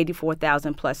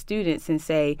 84,000 plus students and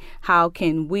say, how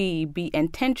can we be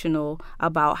intentional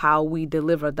about how we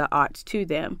deliver the arts to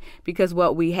them? Because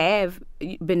what we have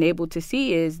been able to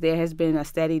see is there has been a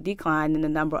steady decline in the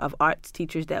number of arts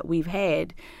teachers that we've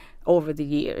had over the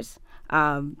years.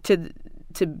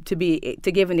 To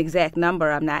give an exact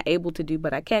number, I'm not able to do,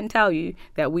 but I can tell you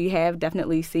that we have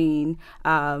definitely seen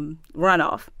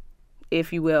runoff,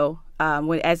 if you will,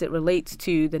 as it relates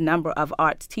to the number of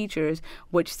arts teachers,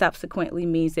 which subsequently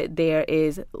means that there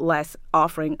is less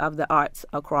offering of the arts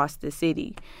across the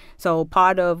city. So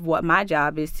part of what my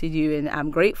job is to do, and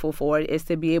I'm grateful for it, is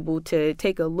to be able to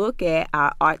take a look at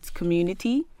our arts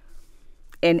community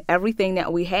and everything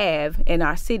that we have in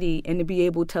our city and to be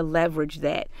able to leverage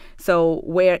that. So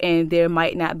wherein there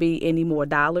might not be any more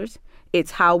dollars,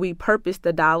 it's how we purpose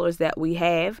the dollars that we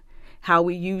have, how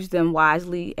we use them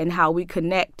wisely, and how we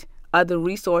connect other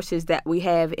resources that we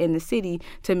have in the city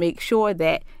to make sure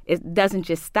that it doesn't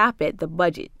just stop at the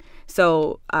budget.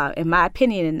 So in my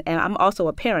opinion, and I'm also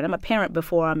a parent, I'm a parent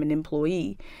before I'm an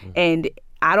employee, and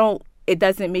it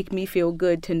doesn't make me feel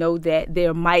good to know that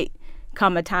there might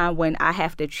come a time when I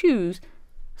have to choose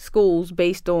schools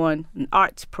based on an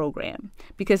arts program,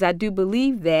 because I do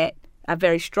believe that, I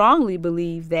very strongly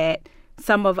believe that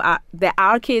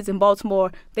our kids in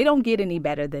Baltimore, they don't get any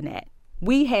better than that.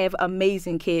 We have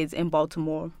amazing kids in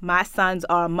Baltimore. My sons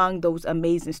are among those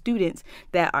amazing students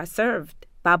that are served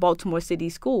by Baltimore City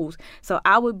schools. So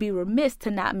I would be remiss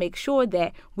to not make sure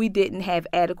that we didn't have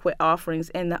adequate offerings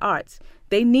in the arts.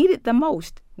 They need it the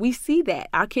most. We see that.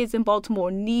 Our kids in Baltimore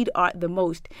need art the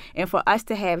most. And for us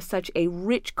to have such a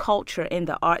rich culture in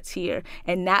the arts here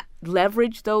and not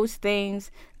leverage those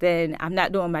things, then I'm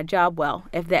not doing my job well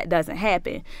if that doesn't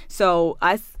happen. So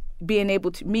being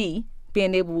able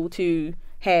to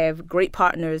have great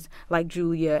partners like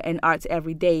Julia and Arts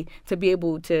Every Day to be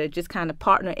able to just kind of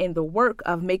partner in the work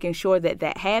of making sure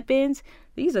that happens,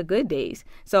 these are good days.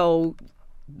 So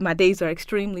my days are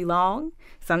extremely long.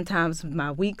 Sometimes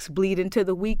my weeks bleed into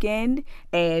the weekend,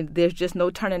 and there's just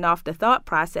no turning off the thought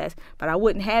process. But I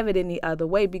wouldn't have it any other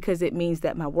way, because it means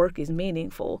that my work is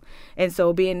meaningful. And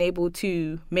so being able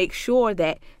to make sure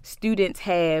that students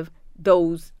have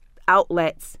those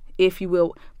outlets, if you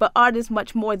will. But art is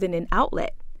much more than an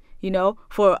outlet. You know,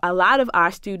 for a lot of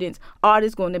our students, art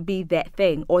is going to be that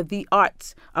thing, or the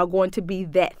arts are going to be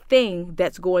that thing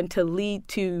that's going to lead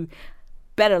to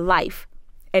better life.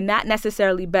 And not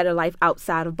necessarily better life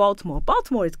outside of Baltimore.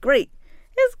 Baltimore is great.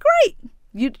 It's great.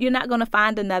 You're not going to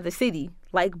find another city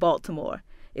like Baltimore.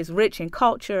 It's rich in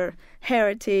culture,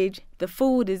 heritage. The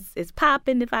food is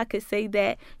popping, if I could say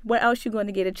that. Where else you going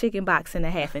to get a chicken box and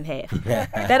a half and half?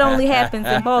 That only happens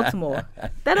in Baltimore.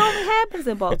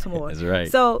 That's right.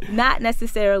 So not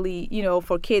necessarily,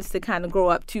 for kids to kind of grow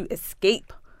up to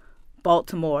escape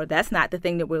Baltimore. That's not the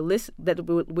thing that we're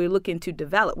looking to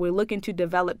develop. We're looking to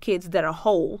develop kids that are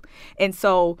whole. And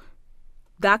so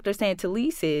Dr.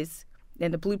 Santelises,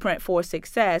 in the Blueprint for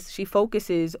Success, she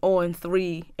focuses on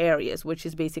 3 areas, which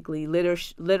is basically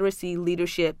literacy,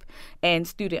 leadership, and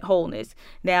student wholeness.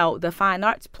 Now, the Fine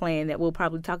Arts Plan that we'll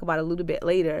probably talk about a little bit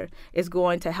later is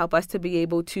going to help us to be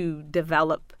able to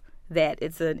develop that.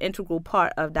 It's an integral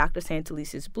part of Dr.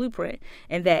 Santelises' blueprint,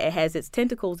 and that it has its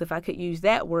tentacles, if I could use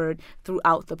that word,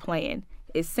 throughout the plan.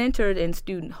 It's centered in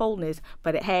student wholeness,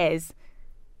 but it has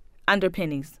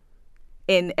underpinnings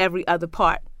in every other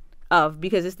part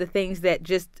because it's the things that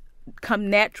just come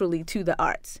naturally to the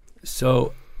arts.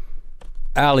 So,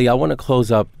 Allie, I want to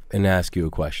close up and ask you a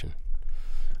question.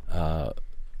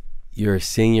 You're a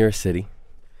senior city.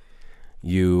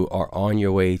 You are on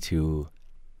your way to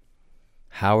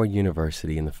Howard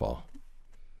University in the fall.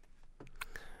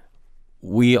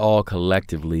 We all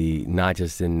collectively, not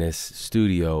just in this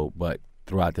studio, but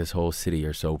throughout this whole city,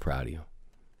 are so proud of you.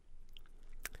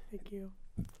 Thank you.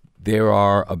 There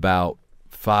are about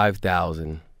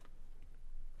 5,000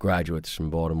 graduates from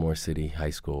Baltimore City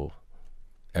High School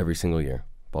every single year.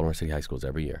 Baltimore City High Schools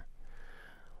every year.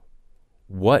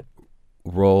 What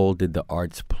role did the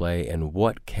arts play, and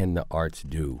what can the arts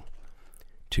do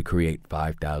to create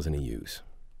 5,000 EUs?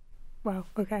 Wow,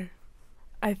 okay.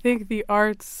 I think the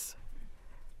arts,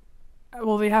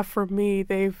 well, they have for me,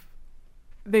 they've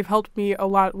helped me a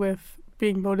lot with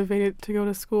being motivated to go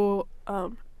to school.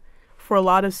 For a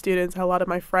lot of students, a lot of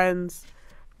my friends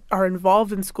are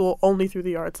involved in school only through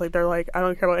the arts. Like, they're like, I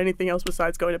don't care about anything else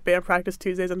besides going to band practice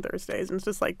Tuesdays and Thursdays. And it's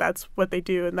just like, that's what they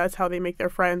do, and that's how they make their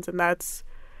friends, and that's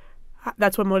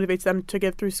what motivates them to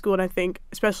get through school. And I think,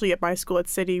 especially at my school at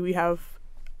City, we have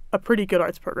a pretty good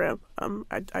arts program,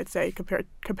 I'd say,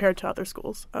 compared to other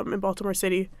schools in Baltimore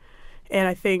City. And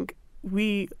I think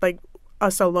we, like,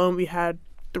 us alone, we had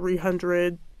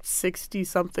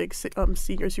 360-something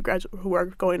seniors who are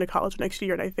going to college next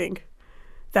year. And I think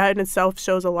that in itself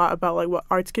shows a lot about, like, what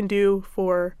arts can do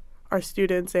for our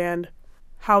students and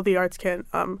how the arts can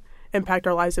impact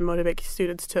our lives and motivate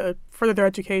students to further their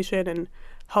education and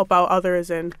help out others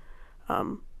and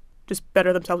just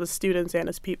better themselves as students and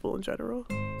as people in general.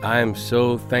 I am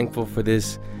so thankful for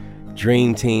this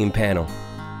dream team panel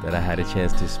that I had a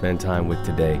chance to spend time with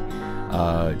today.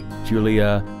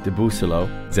 Julia DeBusolo,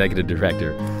 Executive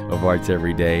Director of Arts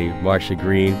Every Day; Marsha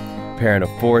Green, parent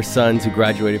of 4 sons who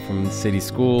graduated from city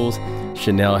schools;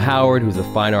 Chanel Howard, who's a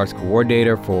Fine Arts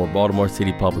Coordinator for Baltimore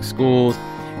City Public Schools;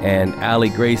 and Allie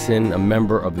Grayson, a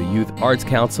member of the Youth Arts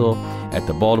Council at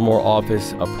the Baltimore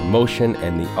Office of Promotion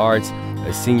and the Arts,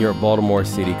 a senior at Baltimore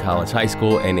City College High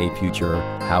School, and a future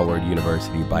Howard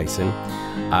University Bison.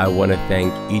 I want to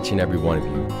thank each and every one of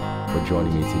you for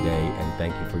joining me today, and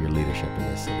thank you for your leadership in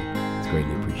this city. It's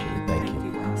greatly appreciated. Thank you.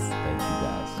 Thank you,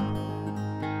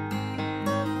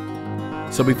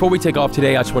 guys. So before we take off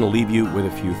today, I just want to leave you with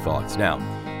a few thoughts. Now,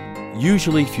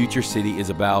 usually Future City is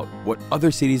about what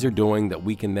other cities are doing that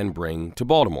we can then bring to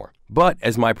Baltimore. But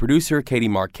as my producer, Katie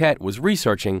Marquette, was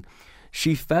researching,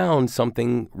 she found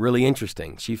something really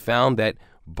interesting. She found that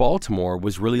Baltimore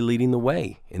was really leading the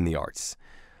way in the arts.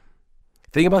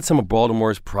 Think about some of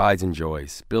Baltimore's prides and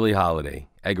joys: Billie Holiday,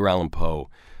 Edgar Allan Poe,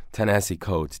 Ta-Nehisi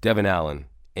Coates, Devin Allen,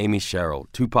 Amy Sherrill,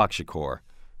 Tupac Shakur.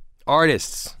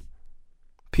 Artists,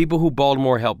 people who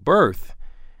Baltimore helped birth,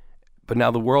 but now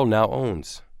the world now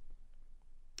owns.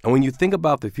 And when you think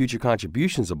about the future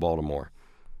contributions of Baltimore,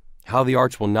 how the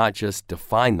arts will not just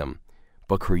define them,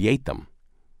 but create them,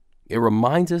 it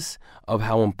reminds us of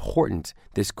how important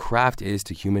this craft is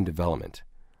to human development.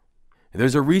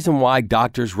 There's a reason why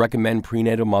doctors recommend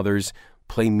prenatal mothers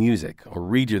play music or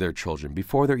read to their children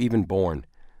before they're even born.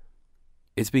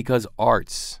 It's because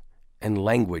arts and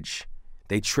language,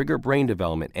 they trigger brain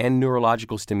development and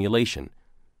neurological stimulation.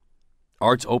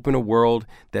 Arts open a world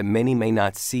that many may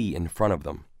not see in front of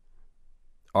them.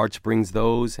 Arts brings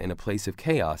those in a place of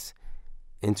chaos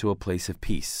into a place of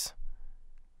peace.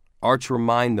 Arts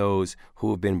remind those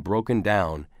who have been broken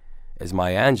down, as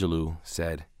Maya Angelou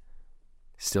said,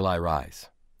 "Still I rise."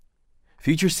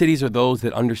 Future cities are those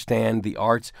that understand the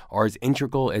arts are as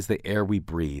integral as the air we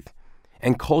breathe,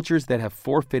 and cultures that have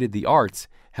forfeited the arts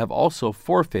have also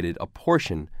forfeited a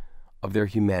portion of their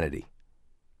humanity.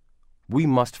 We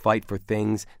must fight for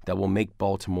things that will make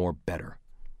Baltimore better.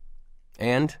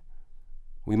 And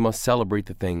we must celebrate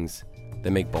the things that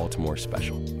make Baltimore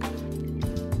special.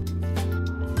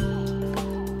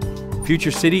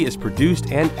 Future City is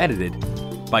produced and edited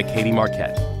by Katie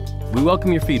Marquette. We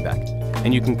welcome your feedback,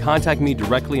 and you can contact me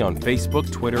directly on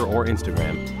Facebook, Twitter, or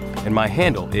Instagram, and my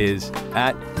handle is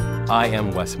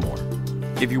 @IamWesmore.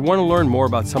 If you want to learn more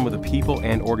about some of the people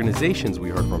and organizations we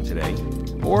heard from today,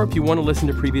 or if you want to listen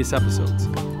to previous episodes,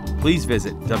 please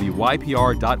visit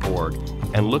wypr.org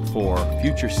and look for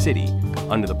Future City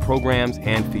under the Programs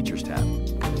and Features tab.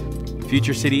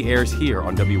 Future City airs here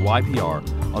on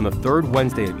WYPR on the third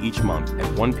Wednesday of each month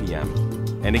at 1 p.m.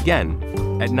 and again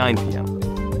at 9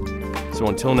 p.m. So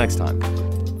until next time,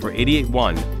 for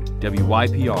 88.1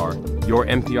 WYPR, your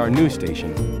NPR news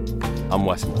station, I'm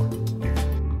Wes Moore.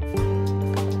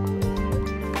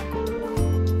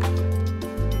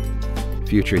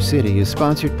 Future City is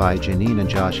sponsored by Janine and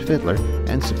Josh Fiddler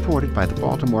and supported by the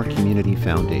Baltimore Community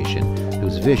Foundation,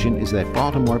 whose vision is that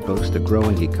Baltimore boasts a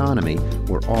growing economy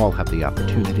where all have the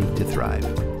opportunity to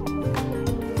thrive.